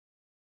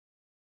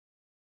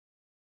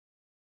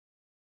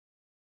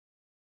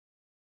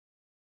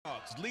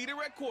Seahawks leader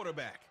at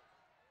quarterback.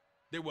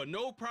 There were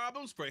no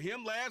problems for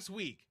him last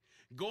week,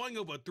 going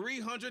over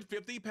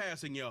 350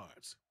 passing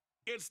yards.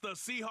 It's the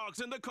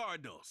Seahawks and the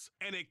Cardinals,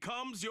 and it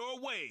comes your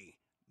way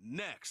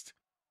next.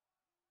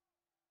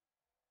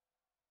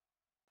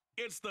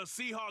 It's the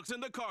Seahawks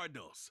and the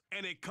Cardinals,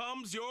 and it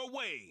comes your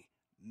way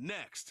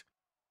next.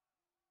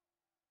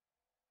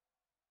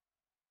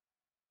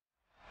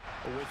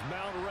 With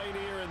Mount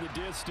Rainier in the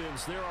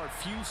distance, there are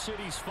few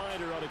cities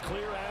finer on a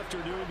clear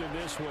afternoon than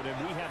this one,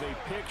 and we have a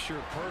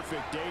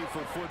picture-perfect day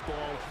for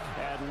football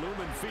at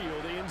Lumen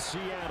Field in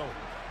Seattle.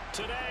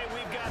 Today,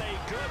 we've got a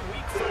good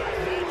Week 5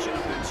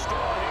 matchup in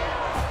store here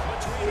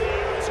between the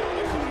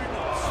Arizona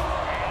Cardinals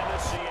and the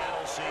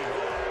Seattle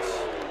Seahawks.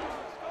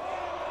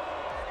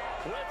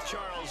 With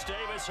Charles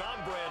Davis,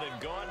 I'm Brandon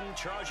Gaudin.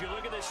 Charles, you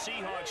look at the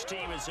Seahawks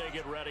team as they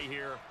get ready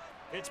here.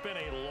 It's been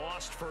a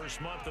lost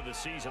first month of the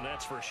season,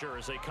 that's for sure,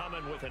 as they come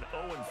in with an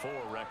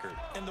 0-4 record.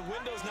 And the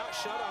window's not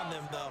shut on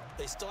them, though.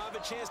 They still have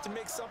a chance to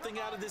make something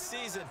out of this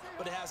season,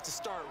 but it has to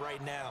start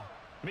right now.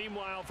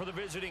 Meanwhile, for the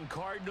visiting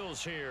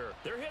Cardinals here,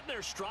 they're hitting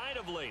their stride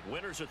of late.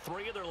 Winners of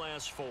 3 of their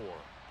last 4.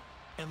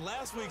 And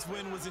last week's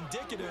win was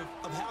indicative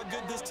of how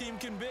good this team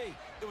can be.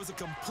 It was a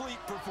complete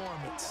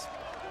performance.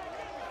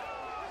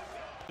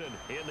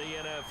 In the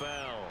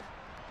NFL.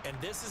 And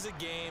this is a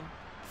game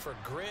for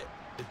grit,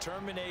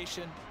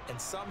 determination, and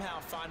somehow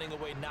finding a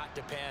way not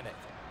to panic.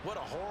 What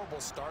a horrible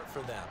start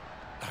for them.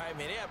 I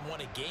mean, they haven't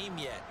won a game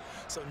yet.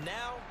 So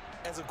now,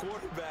 as a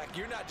quarterback,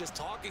 you're not just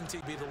talking to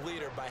be the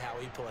leader by how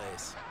he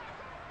plays.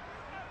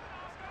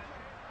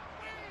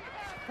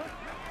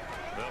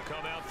 They'll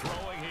come out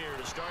throwing here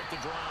to start the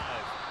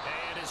drive.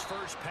 And his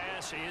first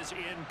pass is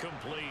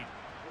incomplete.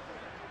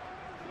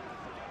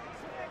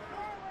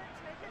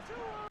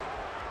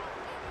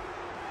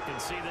 You can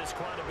see this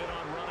quite a bit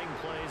on running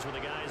plays when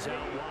the guy's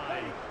out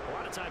wide. A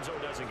lot of times, though,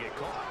 it doesn't get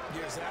caught.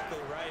 You're exactly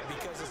right,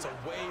 because it's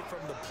away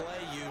from the play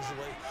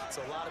usually,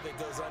 so a lot of it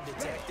goes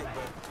undetected.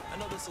 But I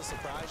know this will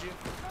surprise you.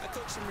 I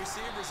coach some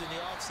receivers in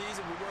the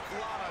offseason. We work a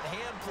lot on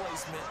hand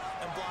placement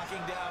and blocking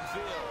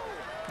downfield.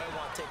 Might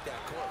want to take that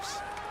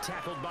course.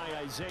 Tackled by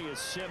Isaiah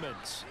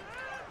Simmons.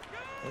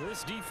 Well,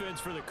 this defense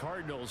for the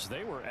Cardinals,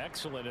 they were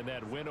excellent in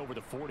that win over the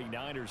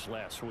 49ers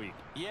last week.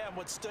 Yeah, and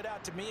what stood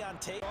out to me on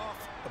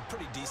takeoff, a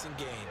pretty decent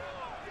game.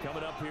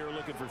 Coming up here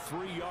looking for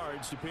 3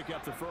 yards to pick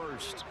up the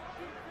first.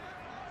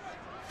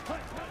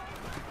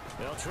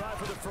 They'll try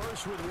for the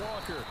first with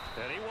Walker.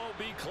 And he won't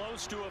be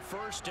close to a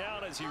first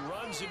down as he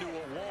runs into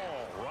a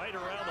wall right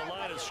around the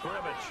line of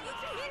scrimmage.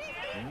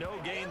 No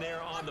gain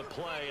there on the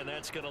play, and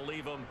that's going to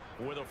leave him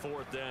with a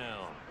 4th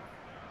down.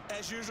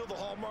 As usual, the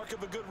hallmark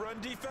of a good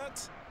run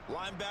defense,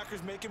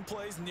 linebackers making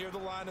plays near the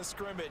line of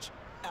scrimmage.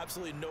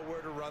 Absolutely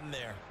nowhere to run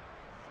there.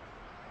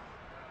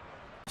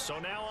 So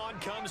now on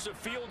comes the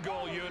field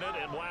goal unit,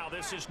 and wow,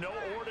 this is no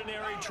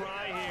ordinary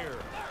try here.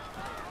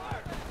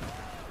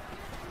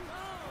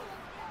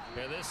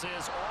 And this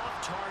is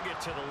off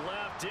target to the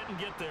left. Didn't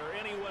get there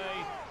anyway.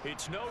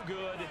 It's no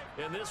good,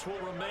 and this will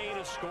remain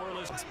a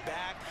scoreless. It's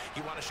back.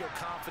 You want to show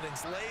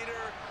confidence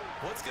later.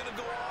 What's going to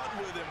go on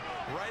with him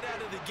right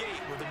out of the gate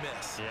with a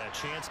miss? Yeah, a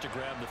chance to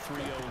grab the 3-0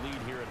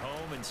 lead here at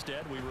home.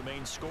 Instead, we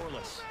remain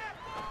scoreless.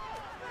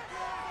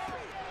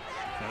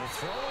 Now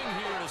throwing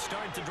here to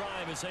start the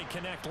drive as they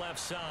connect left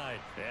side.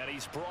 And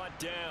he's brought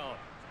down.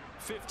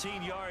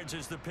 15 yards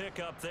is the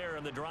pickup there,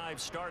 and the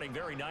drive starting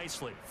very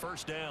nicely.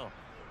 First down.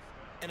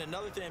 And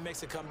another thing that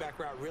makes a comeback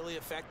route really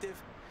effective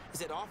is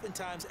that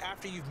oftentimes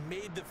after you've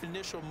made the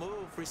initial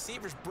move,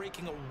 receivers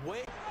breaking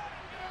away.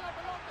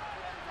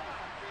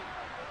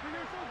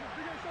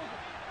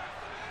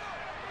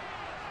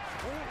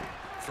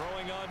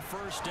 Throwing on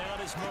first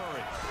down is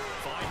Murray.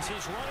 Finds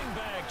his running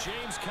back,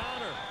 James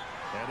Conner.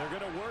 And they're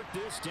going to work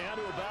this down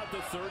to about the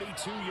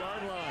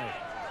 32-yard line.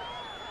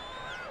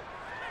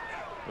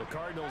 The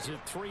Cardinals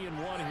hit 3-1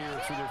 here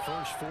through their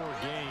first 4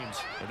 games.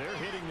 And they're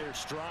hitting their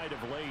stride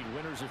of late.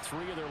 Winners of 3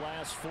 of their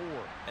last 4.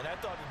 And I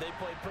thought that they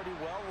played pretty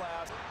well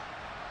last.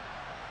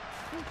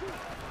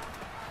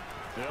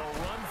 They'll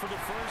run for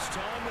the first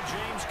time with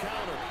James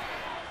Conner.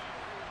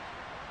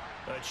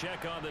 A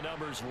check on the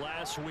numbers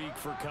last week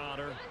for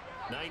Conner.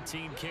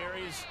 19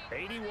 carries,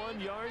 81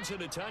 yards,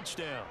 and a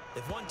touchdown.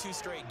 They've won 2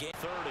 straight games.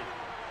 30.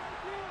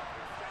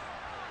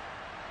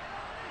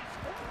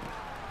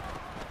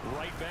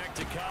 Right back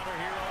to Conner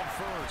here on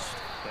first.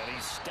 And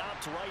he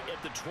stopped right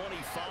at the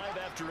 25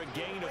 after a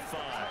gain of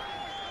 5.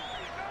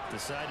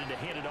 Decided to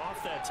hand it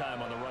off that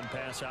time on the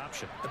run-pass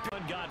option. The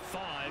run got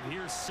 5.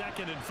 Here's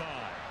 2nd and 5.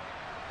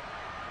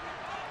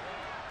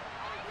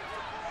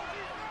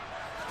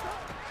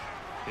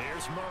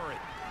 Here's Murray.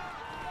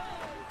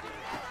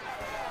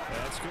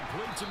 That's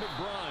complete to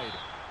McBride.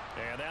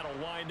 And that'll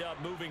wind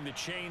up moving the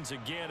chains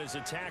again as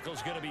the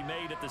tackle's going to be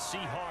made at the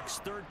Seahawks'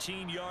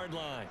 13-yard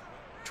line.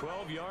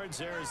 12 yards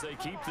there as they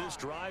keep this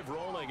drive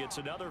rolling. It's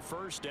another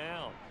first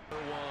down. 1.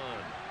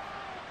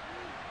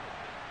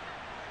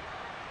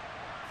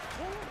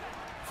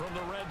 From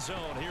the red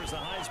zone, here's the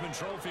Heisman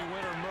Trophy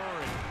winner,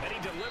 Murray. And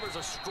he delivers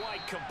a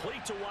strike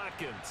complete to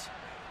Watkins.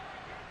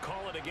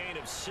 Call it a gain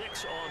of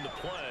 6 on the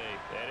play,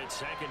 and it's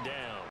second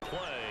down.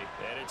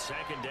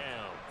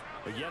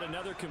 But yet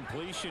another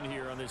completion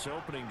here on this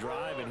opening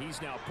drive, and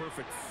he's now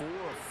perfect 4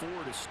 of 4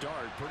 to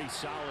start. Pretty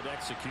solid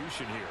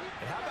execution here.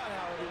 And how about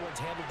how everyone's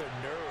handled their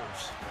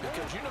nerves?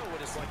 Because you know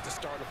what it's like to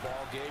start a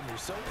ball game. You're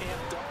so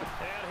amped up.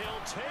 And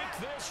he'll take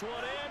this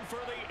one in for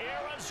the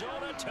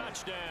Arizona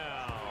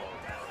touchdown.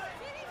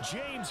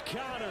 James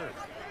Conner,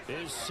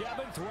 his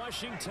 7th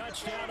rushing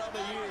touchdown of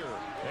the year.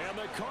 And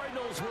the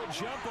Cardinals will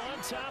jump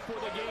on top with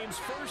the game's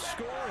first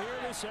score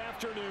here this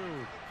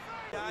afternoon.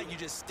 You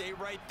just stay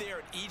right there,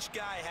 and each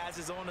guy has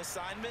his own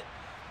assignment.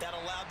 That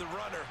allowed the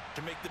runner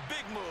to make the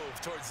big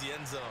move towards the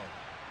end zone.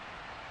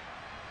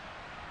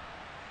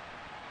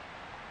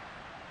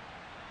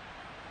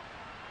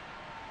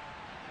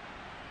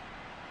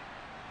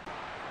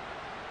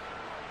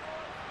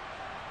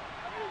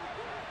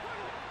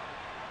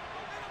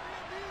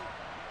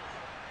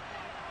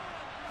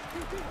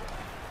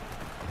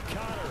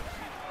 Conner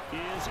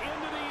is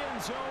into the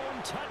end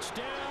zone.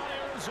 Touchdown,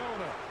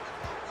 Arizona.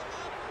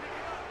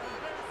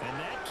 And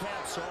that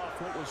caps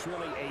off what was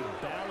really a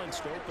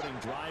balanced opening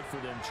drive for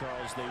them,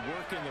 Charles. They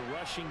work in the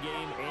rushing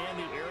game and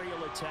the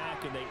aerial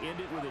attack, and they end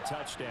it with a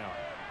touchdown.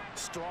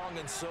 Strong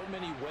in so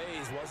many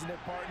ways, wasn't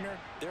it, partner?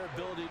 Their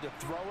ability to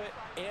throw it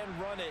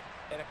and run it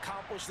and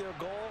accomplish their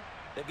goal,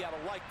 they've got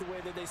to like the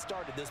way that they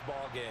started this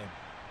ball game.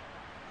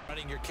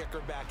 Running your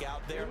kicker back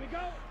out there.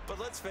 But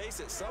let's face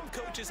it, some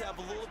coaches have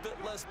a little bit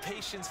less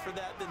patience for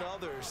that than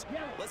others.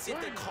 Let's see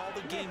if they call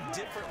the game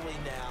differently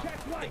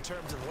now in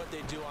terms of what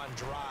they do on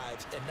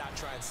drives and not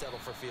try and settle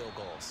for field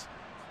goals.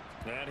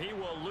 And he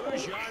will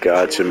lose yards.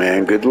 Gotcha,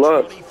 man. Good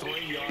luck.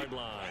 23-yard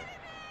line.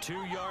 2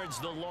 yards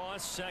the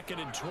loss,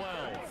 2nd and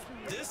 12.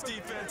 This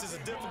defense is a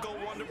difficult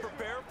one to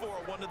prepare for,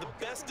 one of the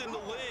best in the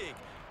league.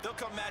 They'll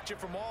come at you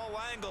from all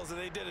angles, and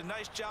they did a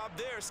nice job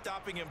there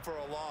stopping him for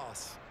a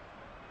loss.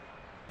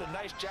 A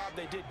nice job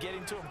they did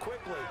getting to him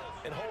quickly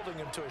and holding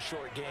him to a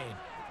short gain.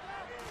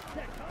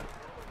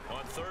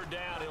 On 3rd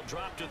down, he'll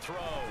drop to throw.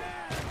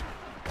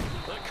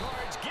 The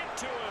Cards get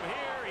to him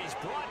here. He's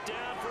brought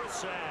down for a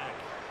sack.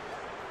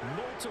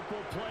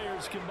 Multiple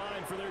players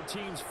combined for their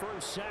team's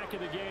first sack of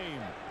the game.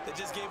 They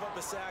just gave up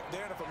a sack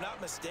there, and if I'm not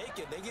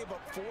mistaken, they gave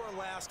up 4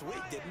 last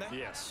week, didn't they?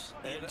 Yes.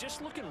 And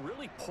just looking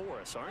really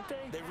porous, aren't they?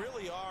 They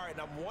really are, and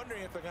I'm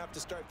wondering if they're going to have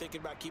to start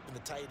thinking about keeping the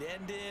tight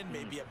end in,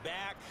 maybe a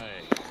back.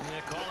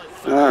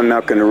 I'm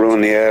not going to ruin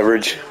the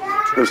average.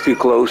 It was too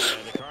close.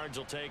 And the Cards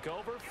will take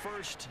over,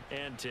 1st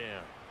and 10.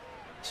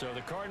 So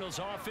the Cardinals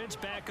offense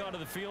back onto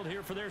the field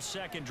here for their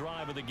 2nd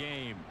drive of the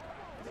game.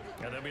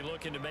 And they'll be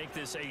looking to make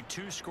this a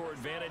 2-score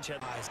advantage. I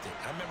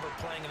remember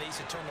playing, and they used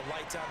to turn the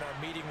lights on in our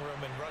meeting room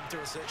and run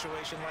through a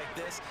situation like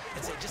this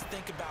and say, just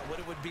think about what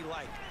it would be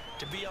like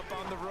to be up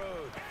on the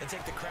road and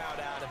take the crowd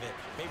out of it.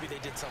 Maybe they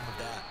did some of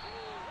that.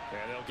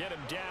 And they'll get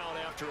him down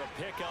after a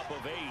pickup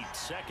of 8,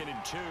 2nd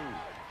and 2.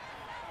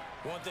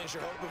 One thing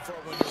you're hoping for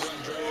when you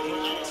run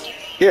drag routes.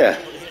 Yeah,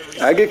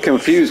 I get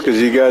confused because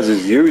you guys'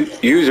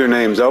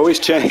 usernames always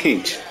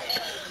change.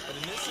 But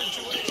in this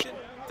situation,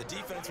 the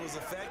defense was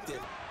effective.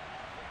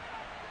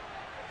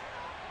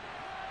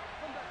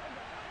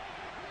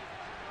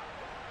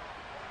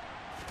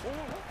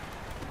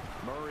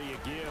 Murray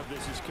a give.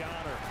 This is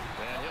Conner.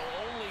 And he'll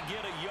only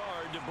get a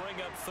yard to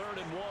bring up 3rd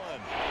and 1.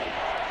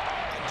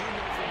 I do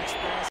know from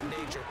experience and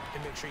nature to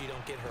make sure you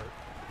don't get hurt.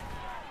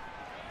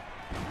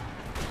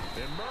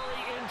 And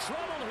Murray in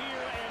trouble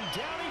here, and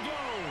down he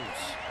goes.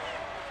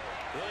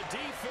 The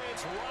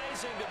defense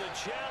rising to the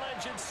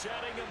challenge and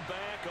setting him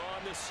back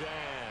on the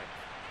sack.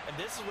 And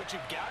this is what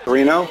you've got to do.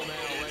 3-0. Now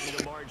ready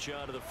to march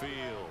onto the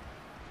field.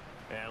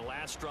 And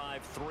last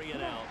drive, 3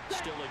 and out.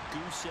 Still a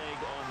goose egg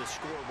on the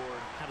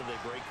scoreboard. How do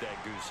they break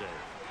that goose egg?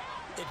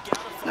 It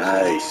got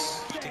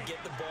Nice. to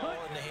get the ball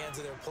in the hands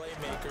of their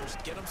playmakers,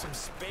 get them some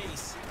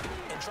space,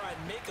 and try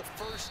and make a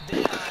 1st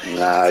down.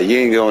 Nah, you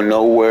ain't going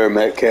nowhere,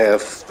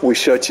 Metcalf. We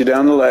shut you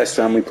down the last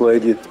time we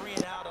played you. 3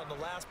 and out on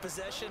the last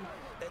possession.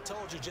 That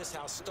told you just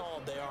how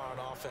stalled they are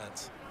on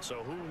offense.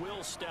 So who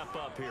will step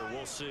up here?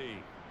 We'll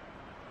see.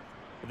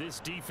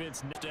 This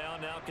defense down.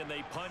 Now can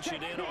they punch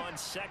it in on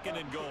 2nd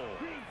and goal?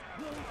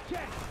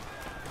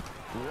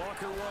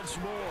 Walker once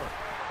more.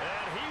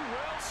 And he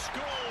will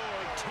score.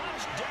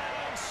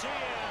 Touchdown,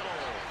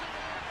 Seattle.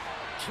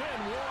 Ken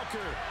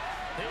Walker,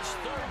 his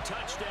 3rd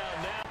touchdown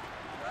now.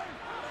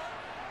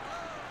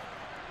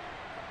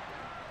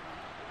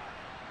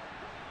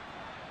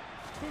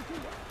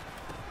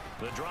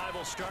 The drive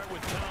will start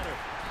with Conner.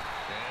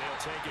 And he'll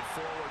take it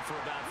forward for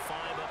about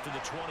 5 up to the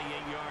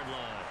 28-yard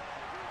line.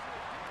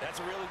 That's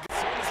a really good.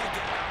 As soon as he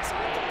got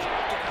outside the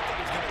pocket, I thought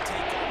he was going to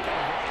take off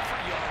and run for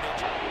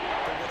yardage.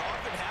 But what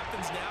often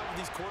happens now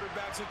with these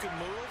quarterbacks who can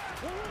move,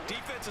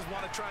 defenses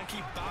want to try and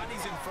keep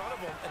bodies in front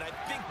of them, and I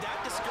think that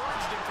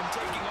discouraged him from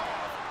taking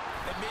off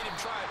and made him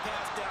try a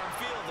pass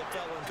downfield that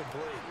fell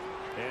incomplete.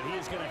 And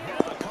he is going to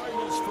have the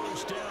Cardinals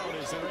 1st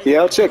down. Yeah,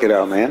 I'll check it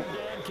out, man.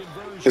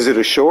 Is it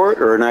a short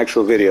or an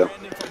actual video?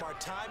 From our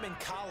time in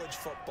college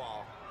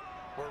football,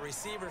 where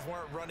receivers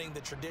weren't running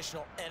the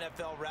traditional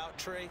NFL route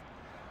tree,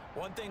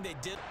 One thing they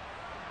did.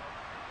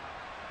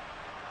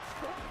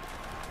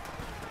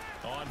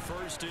 On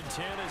 1st and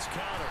 10 is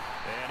Connor.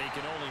 And he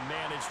can only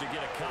manage to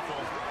get a couple.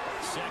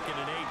 2nd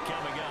and 8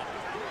 coming up.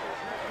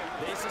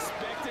 They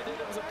suspected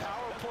it was a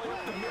power play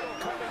up the middle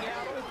coming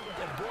at him.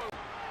 And boy.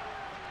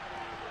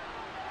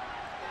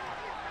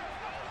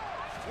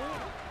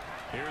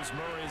 Here's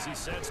Murray as he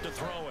sets to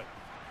throw it.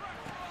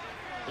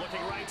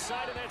 Looking right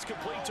side, and that's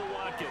complete to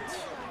Watkins.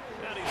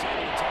 And he's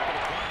able to take it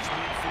across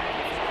midfield before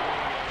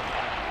going out of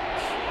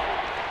bounds.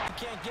 You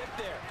can't get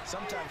there.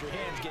 Sometimes your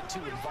hands get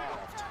too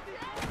involved.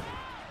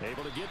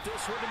 Able to get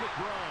this one to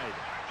McBride.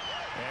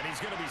 And he's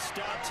going to be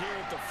stopped here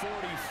at the 43,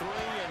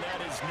 and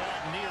that is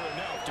not near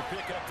enough to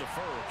pick up the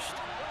first.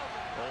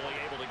 Only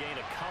able to gain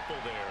a couple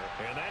there.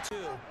 And that's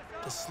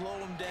to slow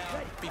him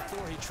down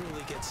before he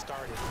truly gets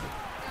started.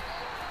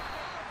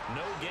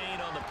 no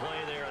gain on the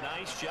play there. A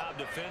nice job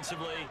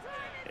defensively,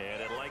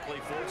 and it likely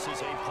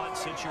forces a punt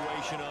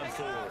situation on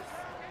 4th.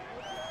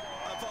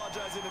 I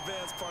apologize in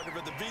advance, partner,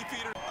 but the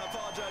beefeater. I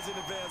apologize in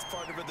advance,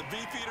 partner, but the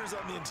beefeaters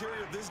on the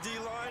interior of this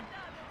D-line,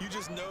 you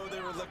just know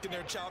they were licking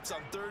their chops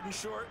on 3rd and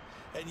short.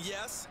 And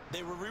yes,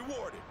 they were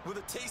rewarded with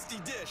a tasty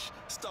dish,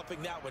 stuffing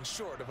that one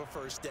short of a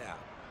first down.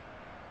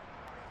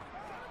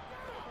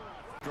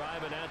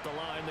 Driving at the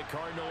line, the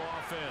Cardinal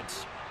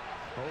offense.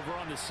 Over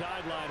on the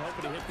sideline,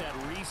 hoping to hit that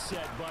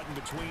reset button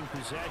between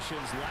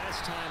possessions.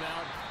 Last time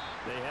out,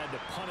 they had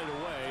to punt it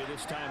away.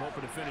 This time,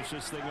 hoping to finish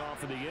this thing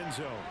off in the end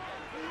zone.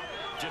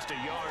 Just a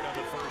yard on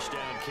the first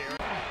down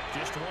carry.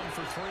 Just 1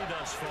 for 3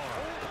 thus far.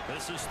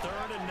 This is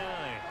 3rd and 9.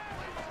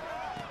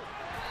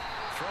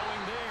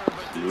 Throwing there, but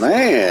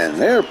Man,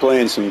 they're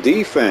playing some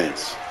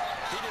defense.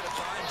 He did a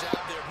fine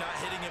job there of not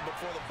hitting him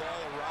before the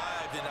ball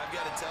arrived, and I've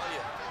got to tell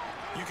you,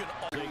 you can.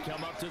 They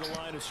come up to the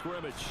line of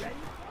scrimmage.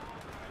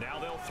 Now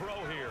they'll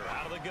throw here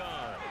out of the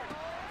gun.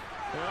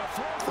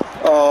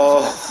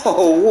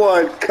 Oh,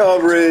 what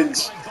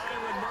coverage.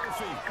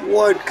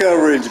 What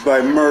coverage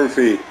by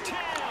Murphy.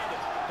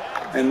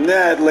 And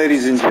that,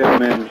 ladies and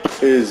gentlemen,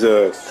 is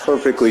a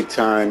perfectly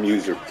timed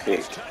user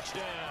pick.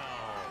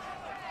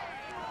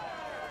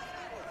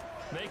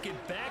 Make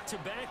it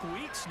back-to-back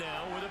weeks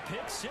now with a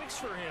pick 6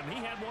 for him.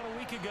 He had one a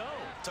week ago.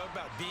 Talk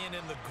about being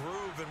in the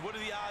groove, and what are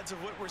the odds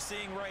of what we're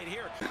seeing right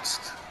here?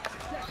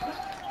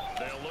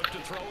 They'll look to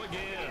throw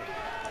again.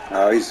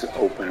 Oh, he's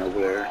open over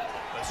there.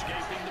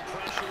 Escaping the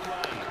pressure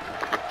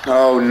right.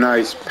 Oh,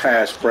 nice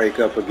pass break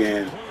up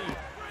again.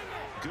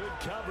 Good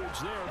coverage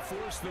there.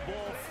 Force the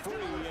ball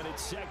free, and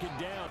it's 2nd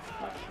down.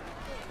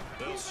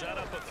 They'll set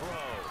up a throw.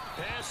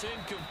 Pass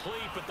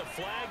incomplete, but the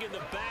flag in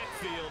the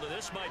backfield, and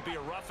this might be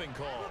a roughing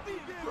call.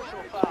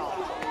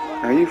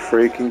 Are you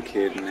freaking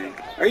kidding me?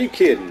 Are you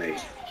kidding me?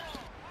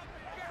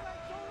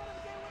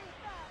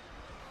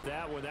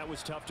 That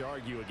was tough to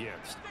argue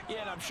against.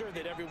 Yeah, and I'm sure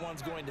that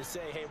everyone's going to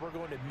say, hey, we're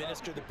going to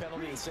administer the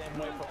penalty the same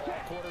way for all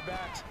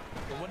quarterbacks.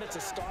 But when it's a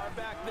star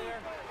back there,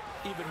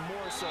 even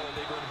more so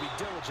they're going to be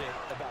diligent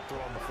about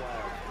throwing the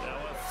flag. Now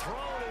a throw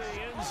to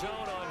the end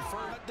zone on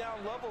first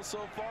down level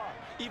so far.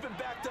 Even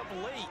backed up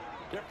late.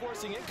 They're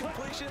forcing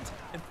incompletions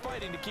and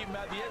fighting to keep them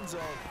out of the end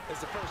zone as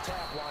the first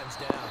half winds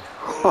down.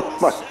 Oh,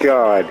 my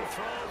God.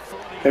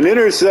 An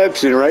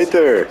interception right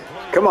there.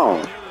 Come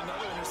on.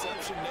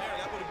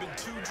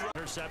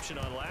 Interception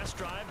on last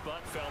drive,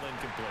 but fell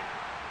incomplete.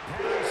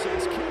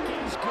 Harrison's kick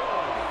is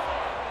good.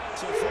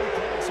 So 3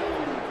 points on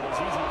the board. As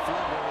easy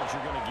field goals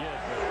you're going to get,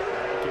 but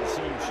I can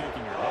see you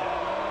shaking your head.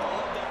 I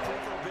love that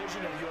peripheral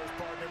vision of yours,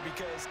 partner,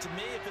 because to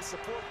me, if it's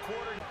the 4th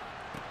quarter.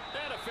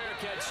 And a fair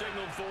catch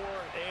signaled for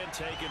and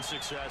taken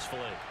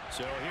successfully.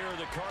 So here are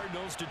the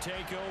Cardinals to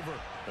take over.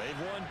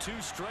 They've won 2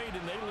 straight,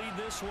 and they lead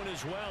this one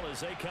as well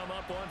as they come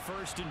up on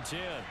 1st and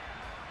 10.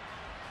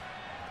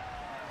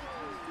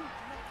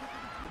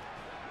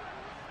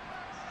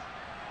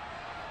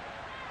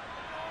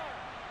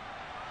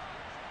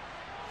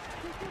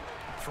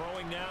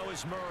 Throwing now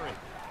is Murray.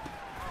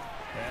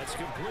 That's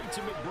complete to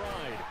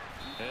McBride.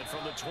 And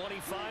from the 25,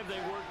 they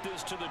work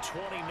this to the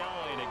 29,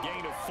 a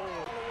gain of 4.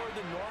 Lower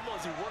than normal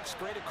as he worked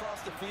straight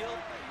across the field.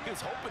 He was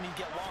hoping he'd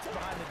get lost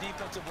behind the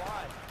defensive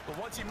line. But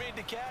once he made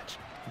the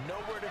catch,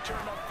 nowhere to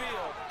turn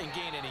upfield and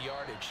gain any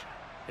yardage.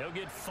 He'll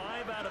get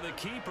 5 out of the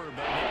keeper,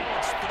 but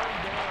now it's 3rd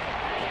down.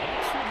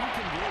 That's what he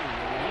can do.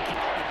 When he can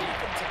the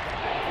defensive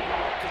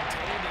line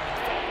contained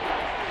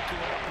and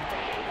came up and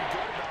felt pretty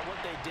good about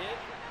what they did.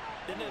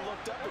 Then they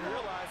looked up and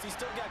realized he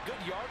still got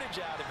good yardage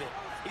out of it.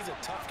 He's a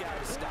tough guy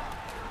to stop.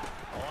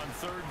 On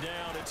 3rd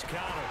down, it's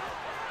Connor.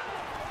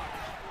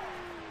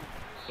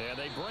 And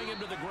they bring him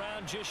to the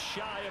ground just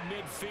shy of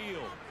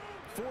midfield.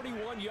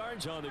 41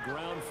 yards on the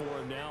ground for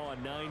him now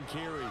on 9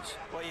 carries.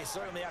 Well, you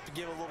certainly have to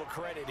give a little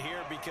credit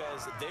here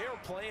because they're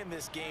playing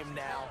this game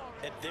now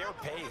at their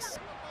pace.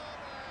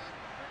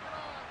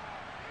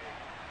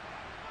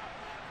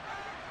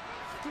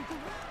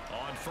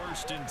 On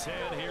 1st and 10,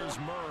 here's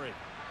Murray.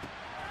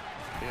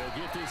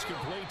 He'll get this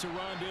complete to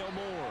Rondale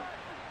Moore.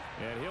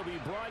 And he'll be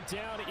brought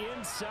down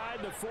inside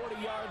the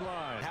 40-yard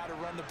line. How to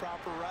run the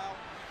proper route,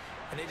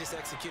 and they just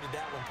executed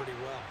that one pretty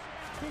well.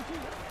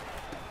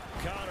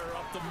 Connor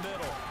up the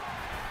middle.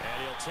 And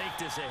he'll take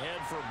this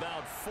ahead for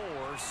about 4.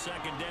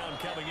 Second down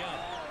coming up.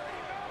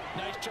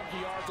 Nice chunky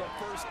yards on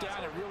first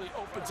down. It really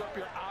opens up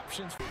your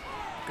options.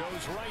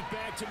 Goes right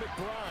back to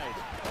McBride.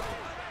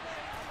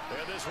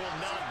 And this will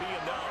not be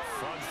enough.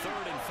 On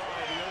 3rd and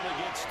 5, he only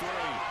gets 3.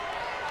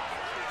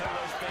 Hey,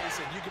 let's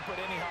face it, you can put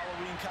any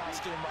Halloween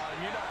costume on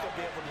him. You're not going to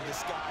be able to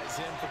disguise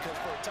him because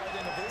for a tight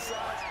end of his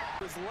size,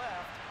 he was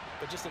left,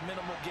 but just a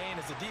minimal gain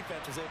as the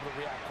defense was able to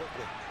react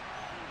quickly.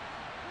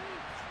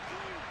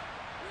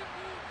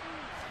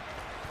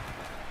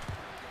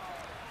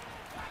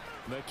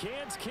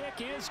 McCann's kick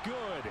is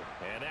good,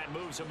 and that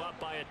moves him up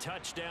by a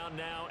touchdown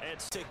now.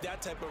 Take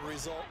that type of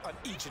result on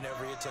each and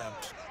every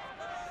attempt.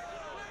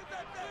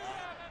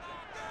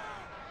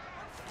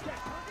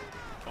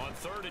 On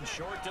 3rd and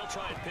short, they'll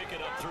try and pick it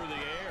up through the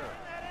air.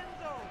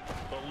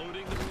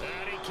 Eluding the...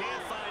 And he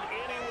can't find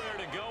anywhere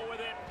to go with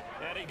it,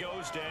 and he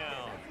goes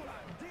down.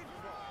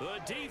 The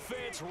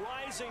defense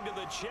rising to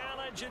the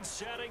challenge and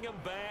setting him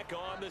back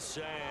on the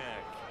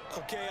sack.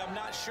 Okay, I'm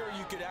not sure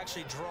you could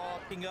actually draw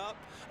up,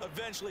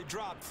 eventually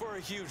dropped for a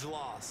huge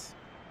loss.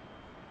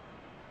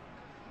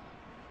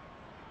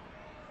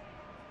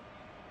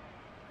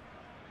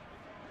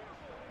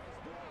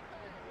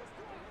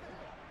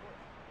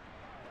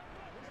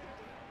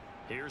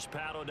 Here's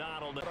Pat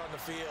O'Donnell On the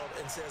field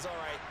and says, all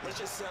right, let's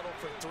just settle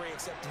for 3,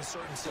 except in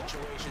certain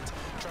situations,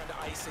 trying to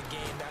ice a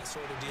game, that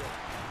sort of deal.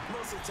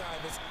 Most of the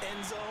time, it's end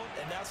zone,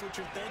 and that's what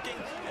you're thinking,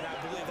 and I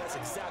believe that's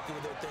exactly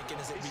what they're thinking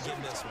as they begin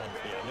this one.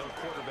 Yeah, no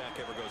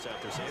quarterback ever goes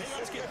after saying, hey,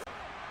 let's get...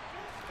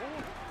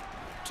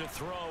 To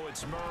throw,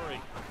 it's Murray.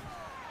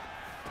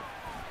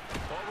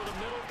 Over the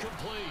middle,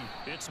 complete.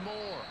 It's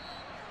Moore.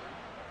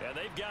 And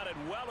they've got it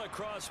well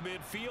across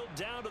midfield,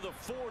 down to the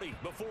 40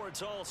 before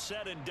it's all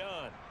said and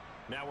done.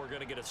 Now we're going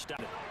to get a stop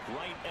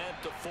right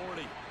at the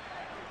 40.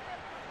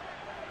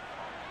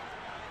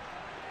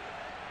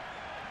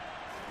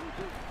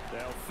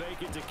 They'll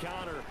fake it to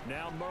Connor.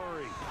 Now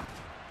Murray.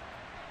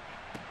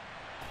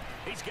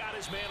 He's got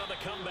his man on the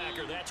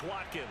comebacker. That's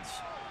Watkins.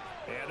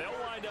 And they'll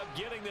wind up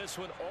getting this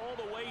one all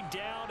the way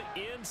down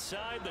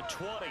inside the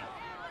 20.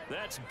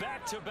 That's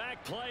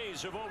back-to-back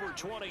plays of over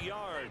 20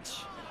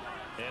 yards.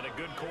 And a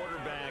good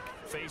quarterback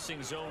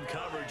facing zone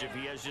coverage. If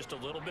he has just a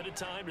little bit of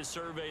time to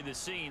survey the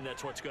scene,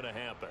 that's what's going to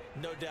happen.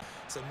 No doubt.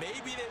 So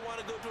maybe they want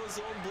to go to a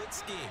zone blitz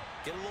scheme,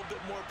 get a little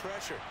bit more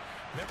pressure.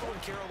 Remember when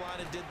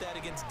Carolina did that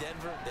against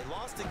Denver? They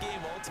lost the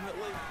game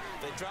ultimately.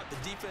 They dropped the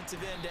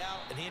defensive end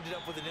out, and he ended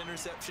up with an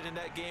interception in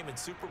that game in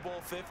Super Bowl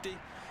 50.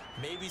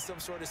 Maybe some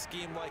sort of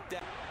scheme like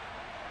that.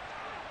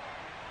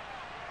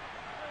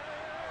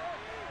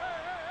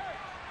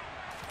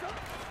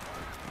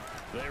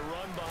 They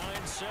run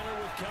behind center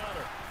with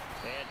Connor.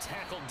 And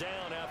tackled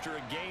down after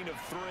a gain of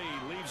 3.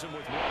 Leaves him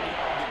with 1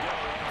 yard to go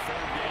on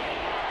 3rd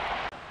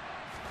down.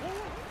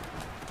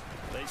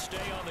 They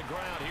stay on the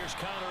ground. Here's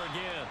Connor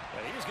again.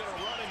 And he's going to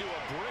run into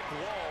a brick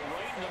wall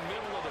right in the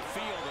middle of the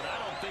field, and I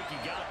don't think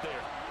he got there.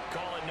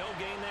 Call it no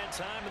gain that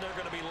time, and they're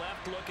going to be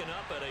left looking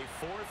up at a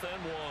 4th and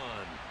 1.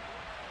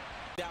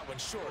 That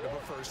one short of a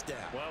first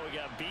down. Well, we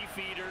got beef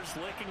eaters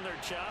licking their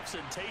chops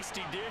and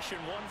tasty dish in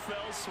one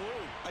fell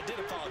swoop. I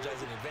did apologize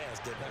in advance,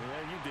 didn't I?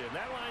 Yeah, you did.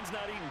 That line's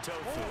not eating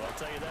tofu. I'll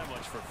tell you that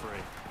much for free.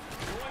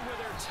 Going with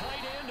their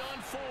tight end on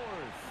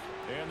 4th.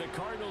 And the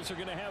Cardinals are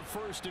going to have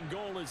 1st and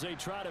goal as they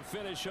try to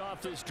finish off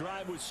this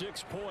drive with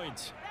 6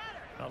 points.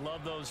 I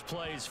love those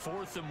plays.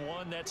 4th and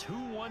 1. That's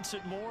who wants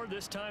it more.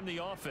 This time the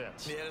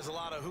offense. Yeah, there's a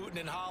lot of hooting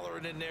and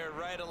hollering in there,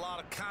 right? A lot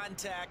of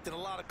contact and a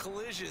lot of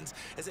collisions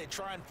as they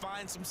try and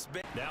find some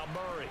space. Now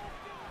Murray.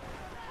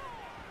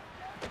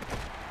 And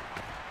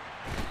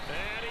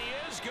he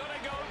is going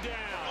to go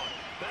down.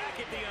 Back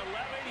at the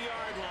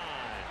 11-yard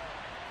line.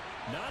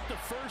 Not the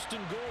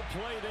 1st and goal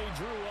play they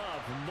drew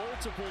up.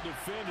 Multiple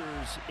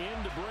defenders in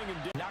to bring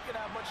him down. Not going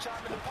to have much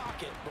time in the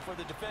pocket before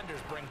the defenders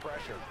bring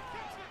pressure.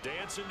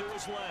 Dancing to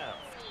his left.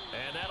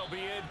 And that'll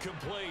be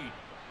incomplete.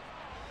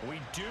 We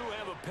do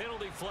have a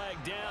penalty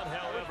flag down,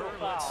 however.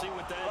 Let's see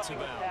what that's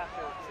about.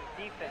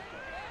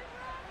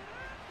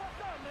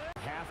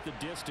 Half the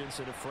distance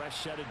and a fresh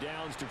set of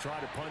downs to try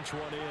to punch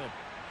one in.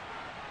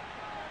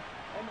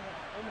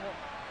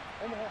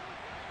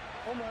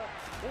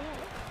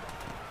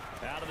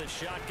 Out of the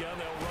shotgun,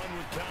 they'll run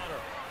with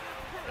Connor.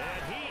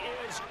 And he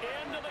is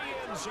into the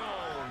end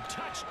zone.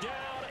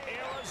 Touchdown,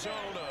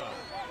 Arizona.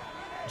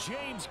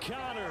 James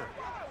Conner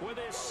with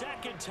his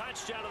 2nd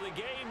touchdown of the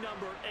game,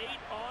 number 8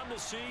 on the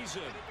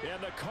season. And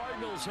the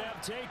Cardinals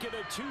have taken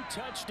a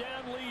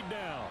 2-touchdown lead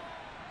now.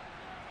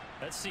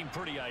 That seemed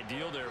pretty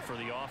ideal there for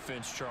the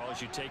offense,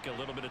 Charles. You take a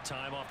little bit of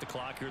time off the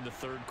clock here in the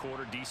 3rd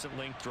quarter, decent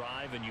length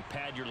drive, and you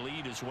pad your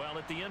lead as well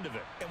at the end of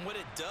it. And what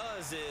it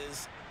does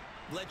is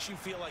let you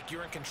feel like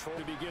you're in control.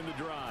 To begin the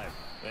drive.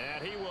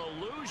 And he will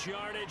lose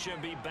yardage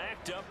and be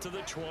backed up to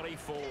the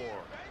 24.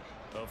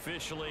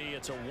 Officially,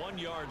 it's a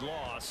 1-yard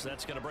loss.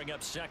 That's going to bring up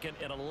 2nd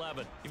and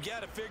 11. You've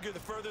got to figure the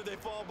further they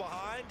fall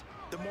behind,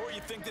 the more you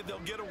think that they'll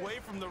get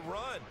away from the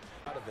run.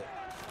 Out of it.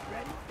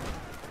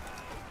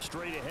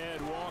 Straight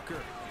ahead,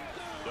 Walker.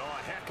 Oh,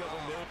 a heck of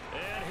a move.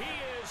 And he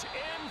is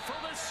in for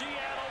the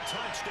Seattle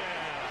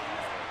touchdown.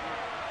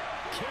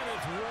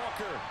 Kenneth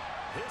Walker,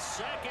 his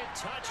second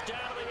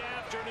touchdown of the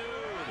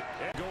afternoon.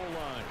 At goal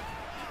line.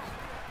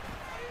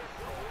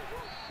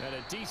 And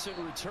a decent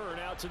return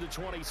out to the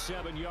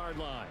 27-yard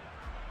line.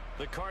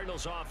 The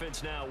Cardinals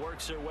offense now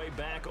works their way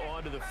back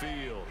onto the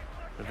field.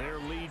 Their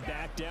lead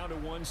back down to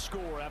one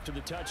score after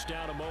the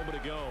touchdown a moment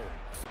ago.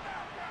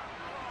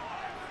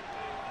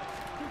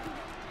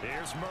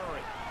 Here's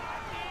Murray.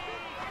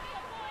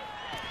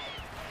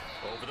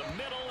 Over the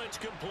middle, it's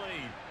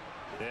complete.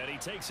 And he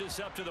takes us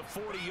up to the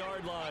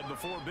 40-yard line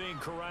before being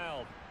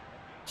corralled.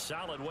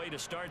 Solid way to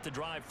start the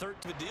drive.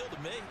 The deal to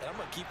me, and I'm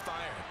going to keep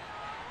firing.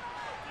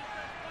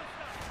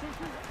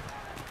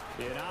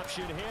 An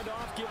option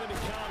handoff given to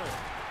Connor.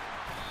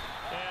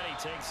 And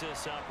he takes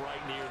this up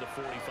right near the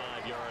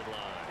 45-yard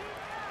line.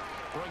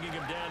 Bringing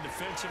him down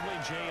defensively,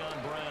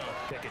 Jayon Brown.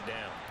 Pick it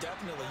down.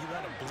 Definitely, you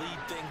want to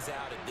bleed things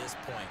out at this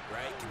point,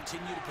 right?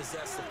 Continue to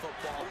possess the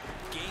football,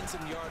 gain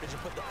some yardage,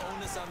 and put the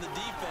onus on the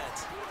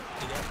defense.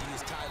 Do they have to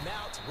use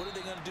timeouts? What are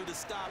they going to do to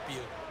stop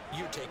you?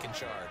 You're taking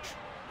charge.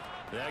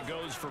 That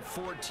goes for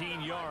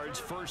 14 yards,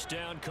 first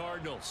down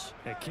Cardinals.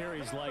 At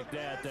carries like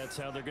that, that's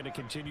how they're going to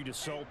continue to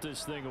salt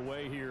this thing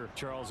away here,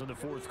 Charles, in the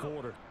fourth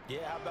quarter.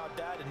 Yeah, how about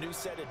that? A new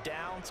set of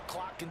downs.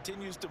 Clock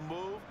continues to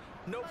move.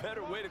 No better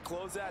way to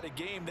close out a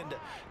game than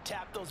to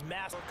tap those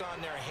masks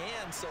on their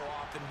hands so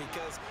often,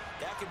 because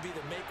that could be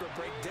the make or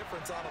break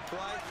difference on a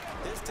play.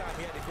 This time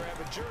he had to grab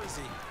a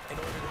jersey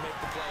in order to make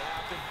the play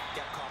happen.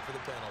 Got caught for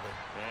the penalty.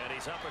 And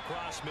he's up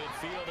across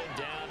midfield and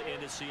down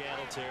into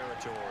Seattle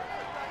territory.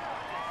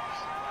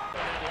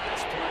 And that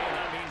last play,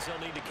 that means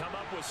they'll need to come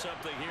up with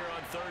something here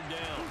on third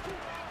down.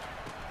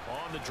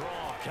 On the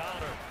draw,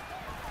 Connor.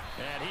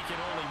 And he can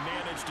only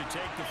manage to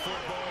take the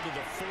football to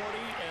the 40,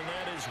 and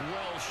that is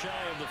well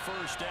shy of the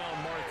first down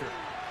marker.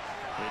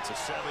 It's a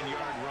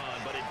 7-yard run,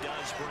 but it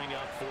does bring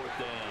up fourth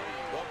down.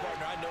 Well,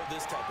 partner, I know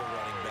this type of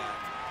running back.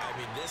 I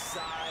mean, this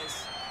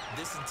size,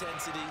 this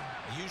intensity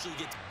usually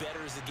gets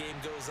better as the game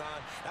goes on.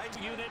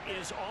 Unit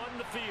is on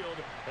the field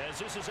as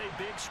this is a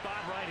big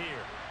spot right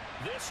here.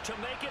 This to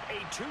make it a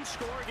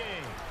two-score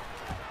game.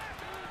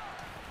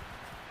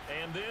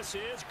 And this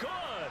is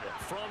good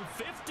from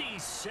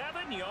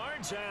 57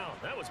 yards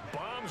out. That was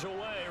bombs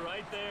away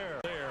right there.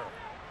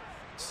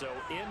 So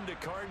into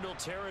Cardinal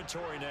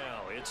territory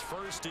now. It's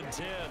 1st and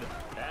 10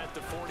 at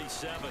the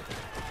 47.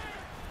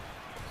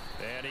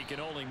 And he can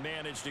only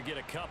manage to get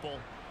a couple.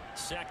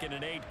 2nd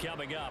and 8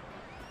 coming up.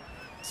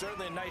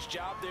 Certainly a nice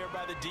job there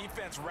by the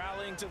defense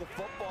rallying to the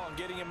football and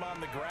getting him on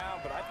the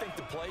ground. But I think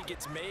the play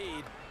gets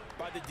made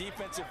by the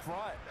defensive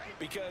front,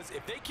 because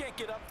if they can't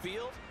get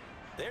upfield,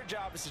 their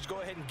job is to go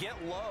ahead and get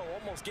low,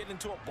 almost get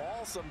into a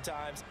ball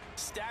sometimes,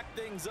 stack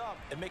things up,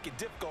 and make it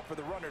difficult for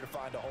the runner to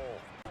find a hole.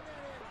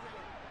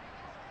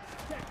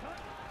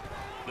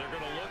 They're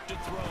going to look to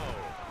throw.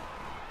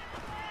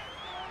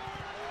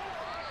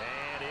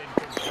 And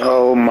incomplete.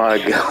 Oh my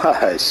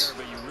gosh.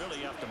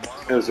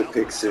 That was a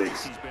pick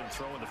six. He's been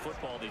throwing the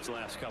football these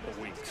last couple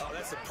weeks. Oh,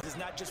 it's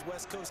not just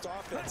West Coast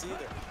offense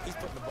either. He's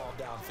putting the ball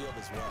downfield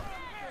as well.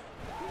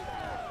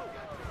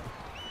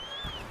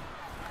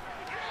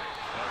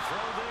 A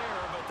throw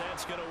there, but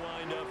that's going to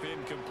wind up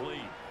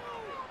incomplete.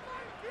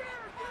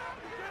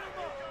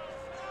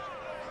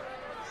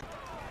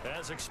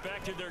 As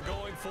expected, they're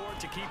going for it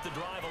to keep the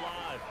drive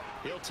alive.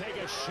 He'll take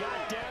a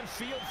shot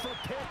downfield for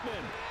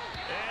Pittman.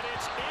 And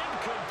it's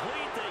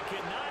incomplete. They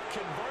cannot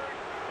convert,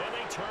 and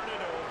they turn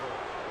it over.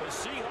 The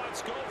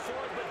Seahawks go for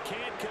it, but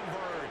can't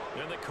convert.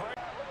 And the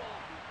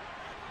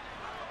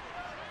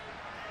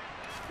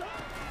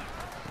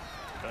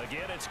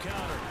Again, it's Connor.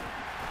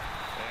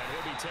 And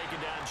he'll be taken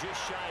down just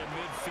shy of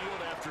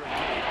midfield after a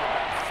gain of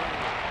about 4.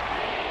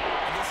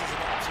 And this is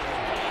an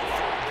absolute big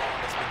third down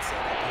that's been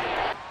set up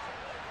here.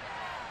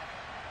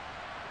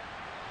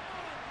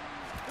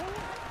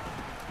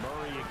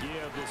 Murray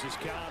again. This is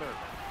Connor.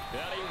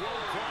 And he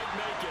won't quite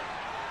make it.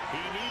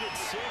 He needed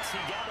 6.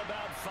 He got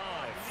about 5.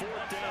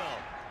 4th down.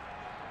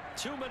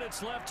 2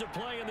 minutes left to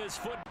play in this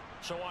foot.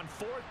 So on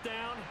 4th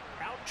down,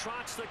 out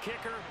trots the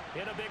kicker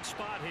in a big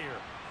spot here.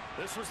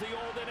 This was the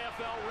old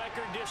NFL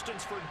record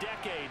distance for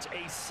decades,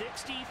 a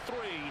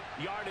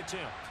 63-yard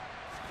attempt.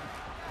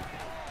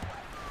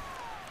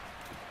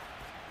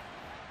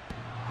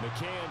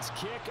 McCann's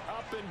kick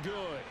up and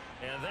good,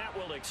 and that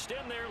will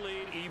extend their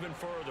lead even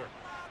further.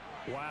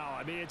 Wow,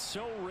 I mean, it's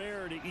so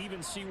rare to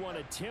even see one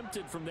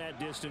attempted from that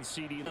distance,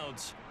 CD.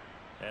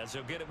 As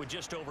he'll get it with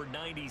just over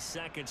 90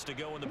 seconds to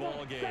go in the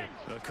ball game.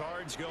 The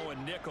Cards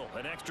going nickel,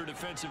 an extra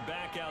defensive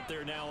back out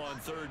there now on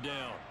 3rd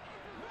down.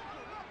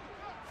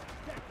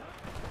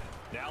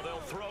 Now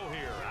they'll throw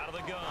here out of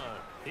the gun.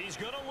 He's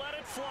going to let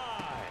it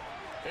fly.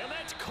 And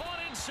that's caught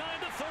inside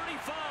the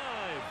 35.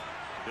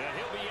 And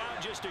he'll be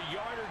out just a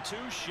yard or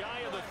 2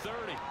 shy of the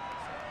 30.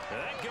 And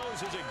that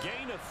goes as a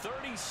gain of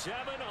 37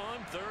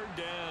 on 3rd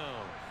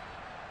down.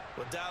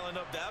 Well, dialing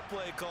up that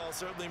play call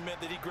certainly meant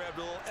that he grabbed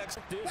a little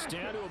extra. This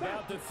down to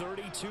about the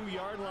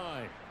 32-yard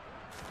line.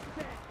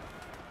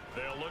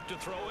 They'll look to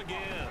throw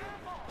again.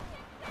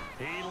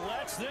 He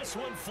lets Lets this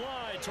one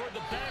fly toward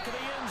the back of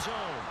the end zone.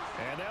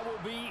 And that will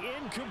be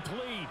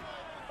incomplete.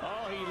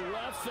 Oh, he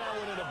left that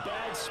one in a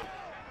bad spot.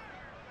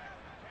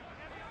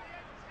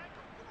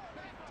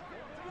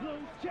 Blue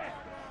check.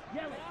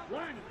 Yellow,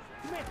 line,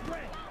 Smith,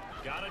 red.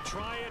 Got to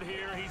try it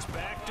here. He's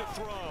back to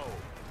throw.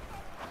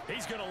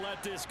 He's going to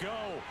let this go.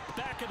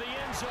 Back of the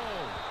end zone.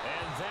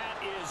 And that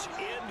is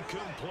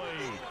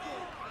incomplete.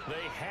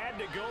 They had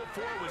to go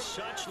for it with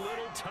such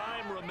little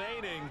time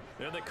remaining.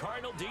 And the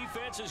Cardinal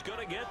defense is going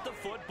to get the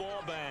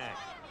football back.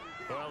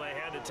 Well, they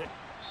had to take.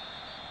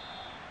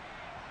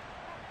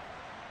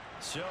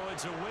 So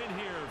it's a win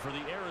here for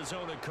the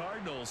Arizona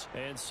Cardinals.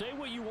 And say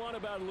what you want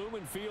about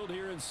Lumen Field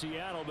here in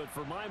Seattle, but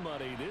for my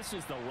money, this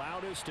is the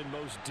loudest and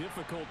most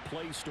difficult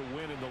place to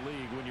win in the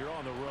league when you're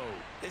on the road.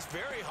 It's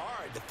very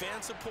hard. The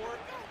fan support,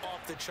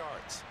 off the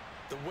charts.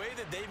 The way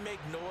that they make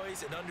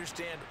noise and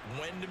understand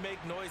when to make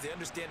noise, they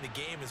understand the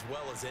game as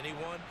well as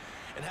anyone.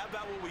 And how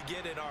about what we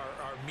get in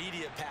our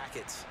media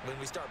packets when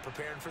we start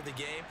preparing for the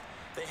game?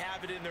 They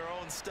have it in their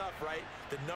own stuff, right? The